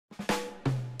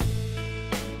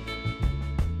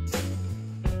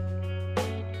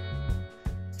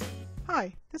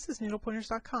This is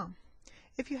needlepointers.com.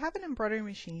 If you have an embroidery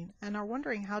machine and are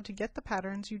wondering how to get the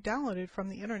patterns you downloaded from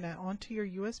the internet onto your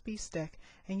USB stick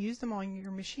and use them on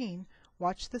your machine,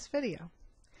 watch this video.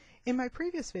 In my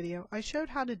previous video, I showed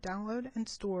how to download and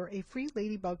store a free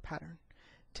ladybug pattern.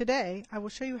 Today, I will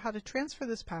show you how to transfer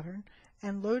this pattern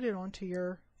and load it onto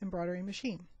your embroidery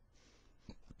machine.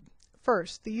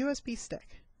 First, the USB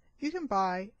stick. You can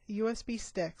buy USB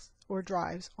sticks or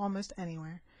drives almost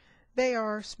anywhere. They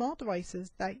are small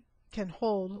devices that can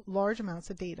hold large amounts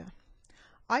of data.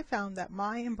 I found that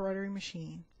my embroidery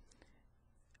machine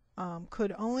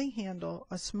could only handle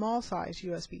a small size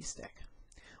USB stick.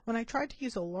 When I tried to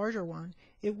use a larger one,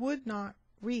 it would not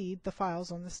read the files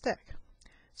on the stick.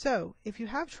 So if you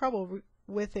have trouble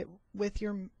with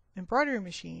your embroidery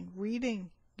machine reading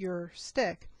your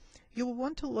stick, you will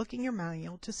want to look in your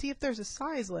manual to see if there's a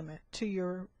size limit to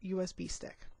your USB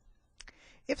stick.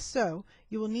 If so,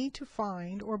 you will need to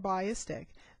find or buy a stick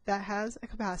that has a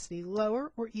capacity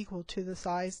lower or equal to the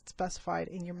size specified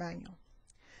in your manual.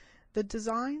 The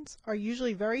designs are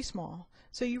usually very small,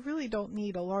 so you really don't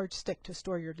need a large stick to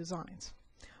store your designs.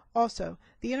 Also,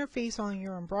 the interface on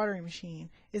your embroidery machine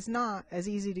is not as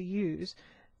easy to use,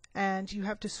 and you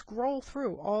have to scroll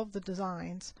through all of the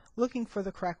designs looking for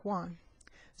the correct one.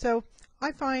 So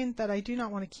I find that I do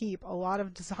not want to keep a lot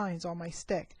of designs on my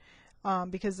stick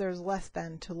because there's less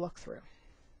than to look through.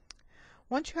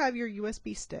 Once you have your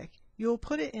USB stick, you will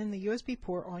put it in the USB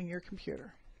port on your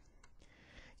computer.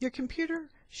 Your computer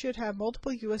should have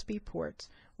multiple USB ports,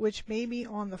 which may be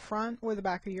on the front or the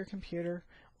back of your computer.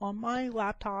 On my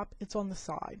laptop, it's on the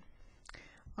side.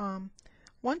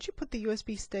 Once you put the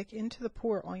USB stick into the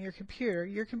port on your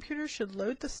computer should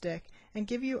load the stick and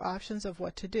give you options of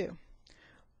what to do.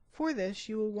 For this,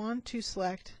 you will want to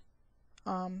select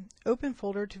Open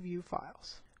Folder to view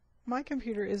files. My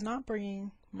computer is not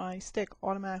bringing my stick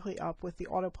automatically up with the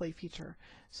autoplay feature,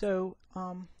 so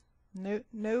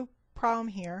no problem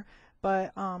here,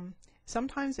 but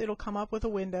sometimes it'll come up with a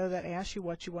window that asks you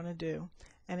what you want to do,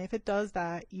 and if it does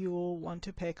that, you will want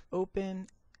to pick Open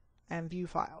and View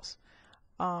Files.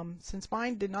 Since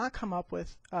mine did not come up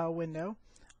with a window,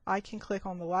 I can click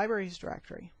on the Libraries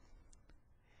directory,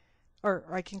 or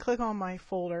I can click on my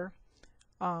folder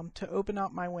to open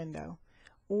up my window,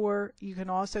 or you can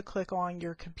also click on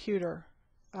your computer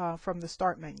from the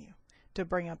Start menu to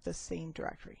bring up the same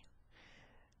directory.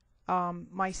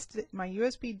 My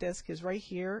USB disk is right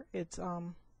here. It's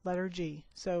letter G.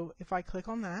 So if I click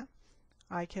on that,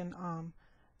 I can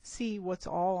see what's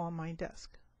all on my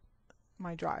disk,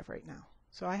 my drive right now.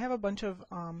 So I have a bunch of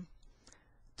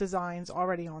designs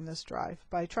already on this drive,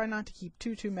 but I try not to keep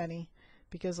too many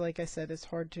because, like I said, it's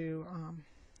hard to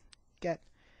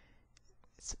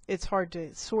it's hard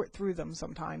to sort through them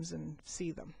sometimes and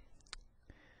see them.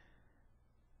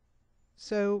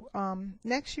 So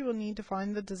next you will need to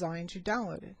find the designs you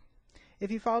downloaded.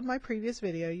 If you followed my previous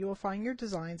video, you will find your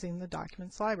designs in the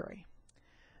Documents library.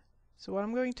 So what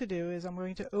I'm going to do is I'm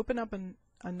going to open up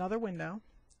another window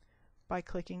by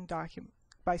selecting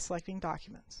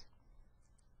Documents.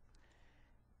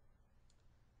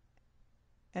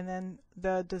 And then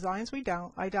the designs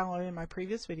I downloaded in my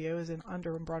previous video is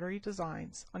under Embroidery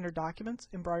Designs, under Documents,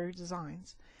 Embroidery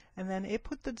Designs, and then it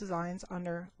put the designs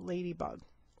under Ladybug.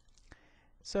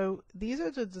 So these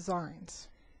are the designs.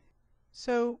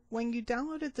 So when you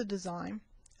downloaded the design,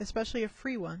 especially a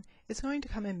free one, it's going to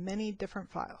come in many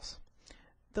different files.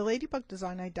 The Ladybug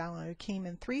design I downloaded came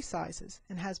in 3 sizes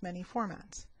and has many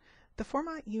formats. The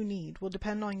format you need will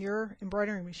depend on your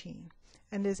embroidery machine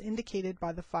and is indicated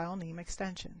by the file name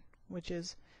extension, which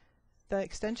is the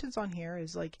extensions on here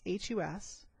is like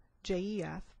HUS,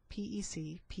 JEF,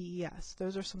 PEC, PES.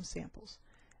 Those are some samples,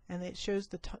 and it shows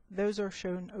those are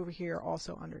shown over here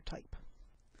also under type.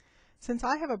 Since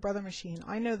I have a Brother machine,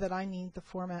 I know that I need the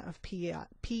format of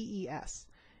PES.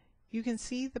 You can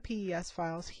see the PES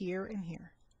files here and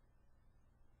here.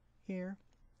 Here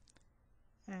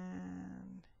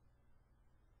and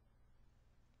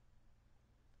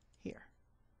here.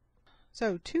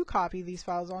 So to copy these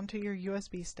files onto your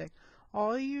USB stick,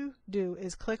 all you do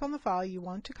is click on the file you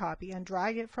want to copy and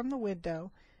drag it from the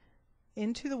window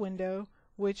into the window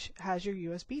which has your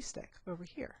USB stick over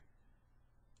here.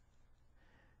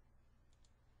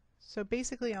 So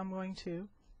basically I'm going to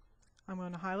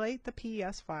highlight the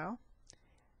PES file.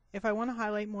 If I want to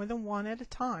highlight more than one at a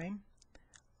time,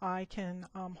 I can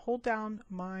hold down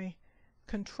my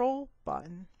Control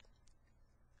button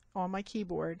on my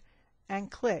keyboard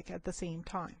and click at the same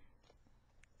time.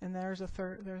 And there's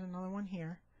another one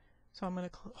here. So I'm going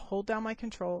to hold down my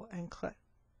Control and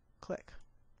click.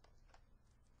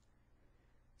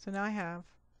 So now I have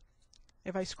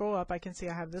if I scroll up, I can see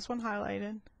I have this one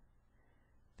highlighted,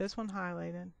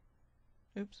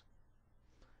 oops,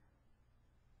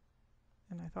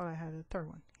 and I thought I had a third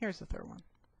one. Here's the third one.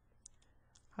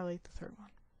 Highlight the third one.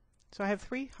 So I have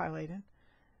 3 highlighted.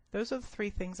 Those are the 3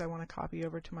 things I want to copy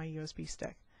over to my USB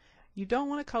stick. You don't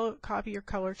want to copy your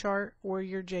color chart or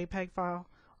your JPEG file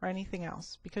or anything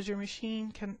else because your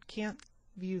machine can't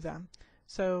view them.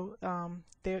 So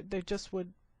they just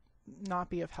would not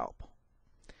be of help.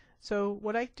 So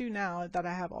what I do now that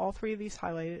I have all 3 of these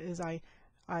highlighted is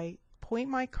I point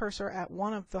my cursor at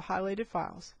one of the highlighted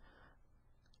files,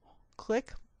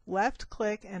 left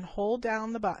click and hold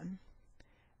down the button,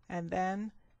 and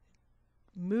then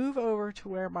move over to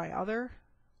where my other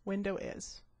window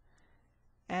is.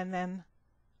 And then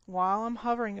while I'm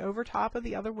hovering over top of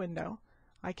the other window,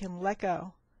 I can let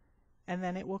go, and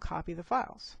then it will copy the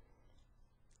files.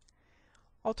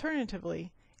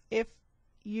 Alternatively, if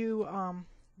you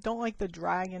don't like the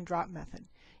drag and drop method,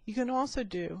 you can also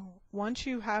do, once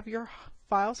you have your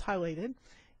files highlighted,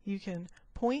 you can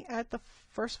point at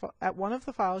at one of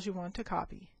the files you want to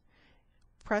copy,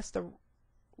 press the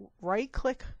right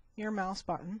click your mouse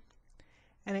button,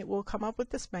 and it will come up with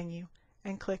this menu,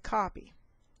 and click copy.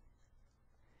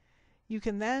 You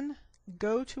can then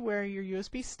go to where your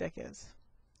USB stick is,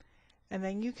 and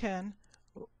then you can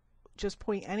just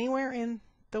point anywhere in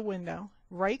the window,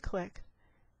 right click,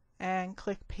 and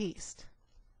click paste.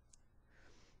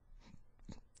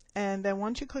 And then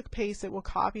once you click paste, it will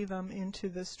copy them into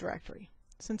this directory.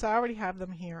 Since I already have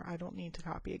them here, I don't need to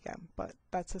copy again, but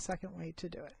that's the second way to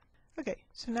do it. Okay,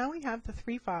 so now we have the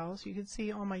 3 files. You can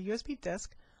see on my USB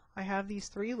disk, I have these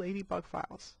 3 Ladybug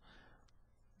files.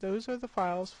 Those are the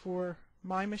files for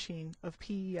my machine of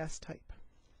PES type.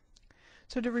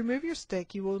 So to remove your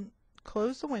stick, you will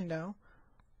close the window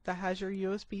that has your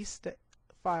USB stick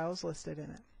files listed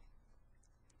in it.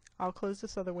 I'll close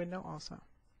this other window also.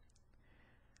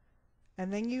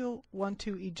 And then you'll want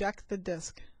to eject the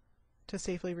disk to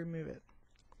safely remove it.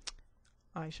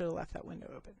 I should have left that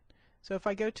window open. So if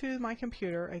I go to my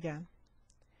computer again,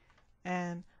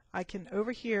 and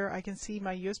over here I can see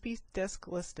my USB disk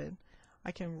listed,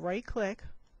 I can right click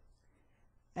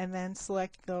and then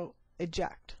select the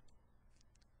eject.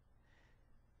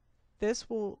 This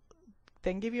will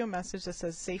then give you a message that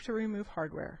says safe to remove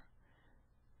hardware.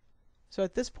 So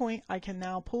at this point I can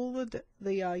now pull the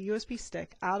USB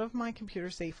stick out of my computer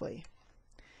safely.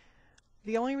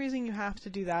 The only reason you have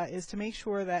to do that is to make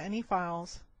sure that any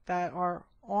files that are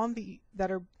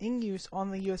in use on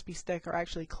the USB stick are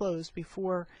actually closed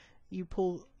before you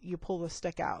pull the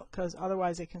stick out, because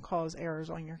otherwise it can cause errors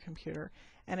on your computer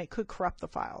and it could corrupt the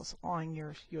files on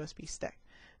your USB stick.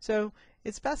 So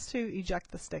it's best to eject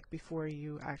the stick before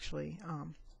you actually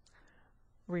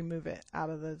remove it out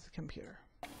of the computer.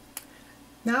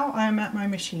 Now I'm at my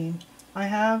machine. I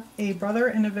have a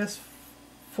Brother Innovis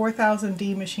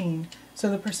 4000D machine, so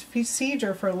the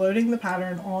procedure for loading the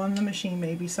pattern on the machine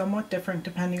may be somewhat different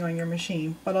depending on your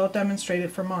machine, but I'll demonstrate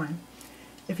it for mine.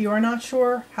 If you are not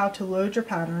sure how to load your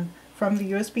pattern from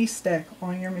the USB stick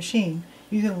on your machine,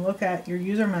 you can look at your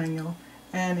user manual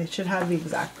and it should have the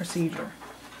exact procedure.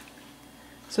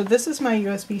 So this is my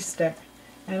USB stick,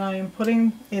 and I am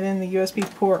putting it in the USB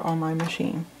port on my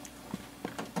machine.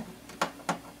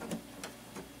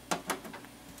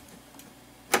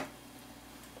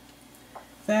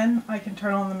 Then I can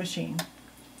turn on the machine.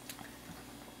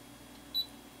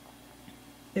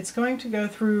 It's going to go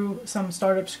through some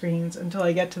startup screens until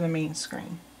I get to the main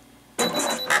screen.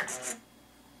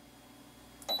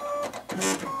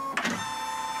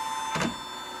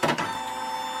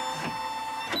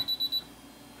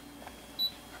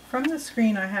 From the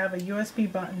screen I have a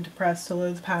USB button to press to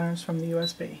load the patterns from the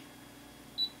USB.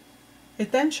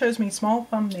 It then shows me small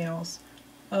thumbnails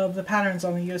of the patterns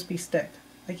on the USB stick.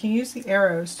 I can use the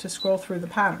arrows to scroll through the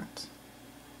patterns.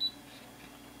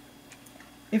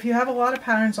 If you have a lot of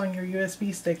patterns on your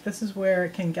USB stick, this is where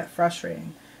it can get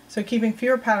frustrating. So keeping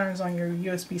fewer patterns on your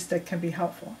USB stick can be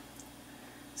helpful.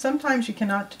 Sometimes you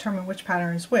cannot determine which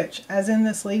pattern is which, as in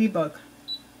this ladybug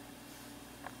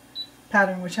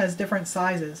pattern, which has different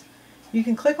sizes. You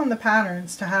can click on the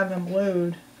patterns to have them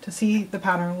load to see the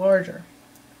pattern larger.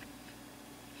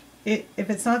 If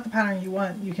it's not the pattern you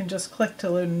want, you can just click to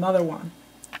load another one.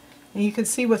 And you can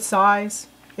see what size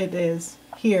it is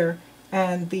here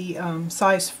and the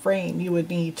size frame you would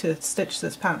need to stitch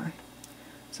this pattern.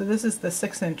 So this is the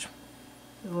 6-inch,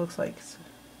 it looks like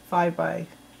 5 by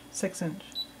 6 inch.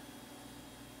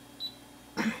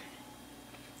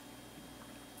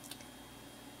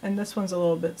 And this one's a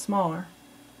little bit smaller.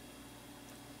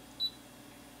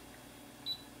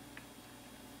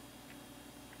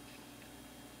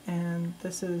 And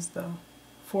This is the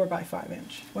 4x5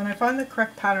 inch. When I find the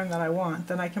correct pattern that I want,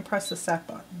 then I can press the set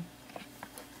button.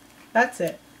 That's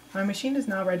it. My machine is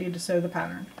now ready to sew the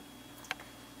pattern.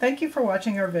 Thank you for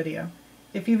watching our video.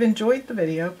 If you've enjoyed the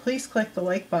video, please click the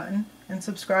like button and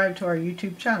subscribe to our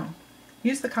YouTube channel.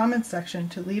 Use the comments section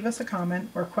to leave us a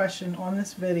comment or question on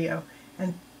this video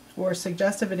or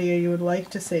suggest a video you would like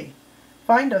to see.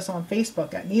 Find us on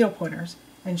Facebook at Needle Pointers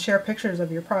and share pictures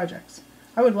of your projects.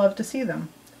 I would love to see them.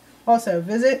 Also,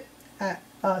 visit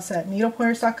us at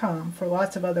needlepointers.com for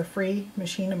lots of other free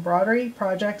machine embroidery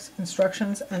projects,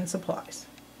 instructions, and supplies.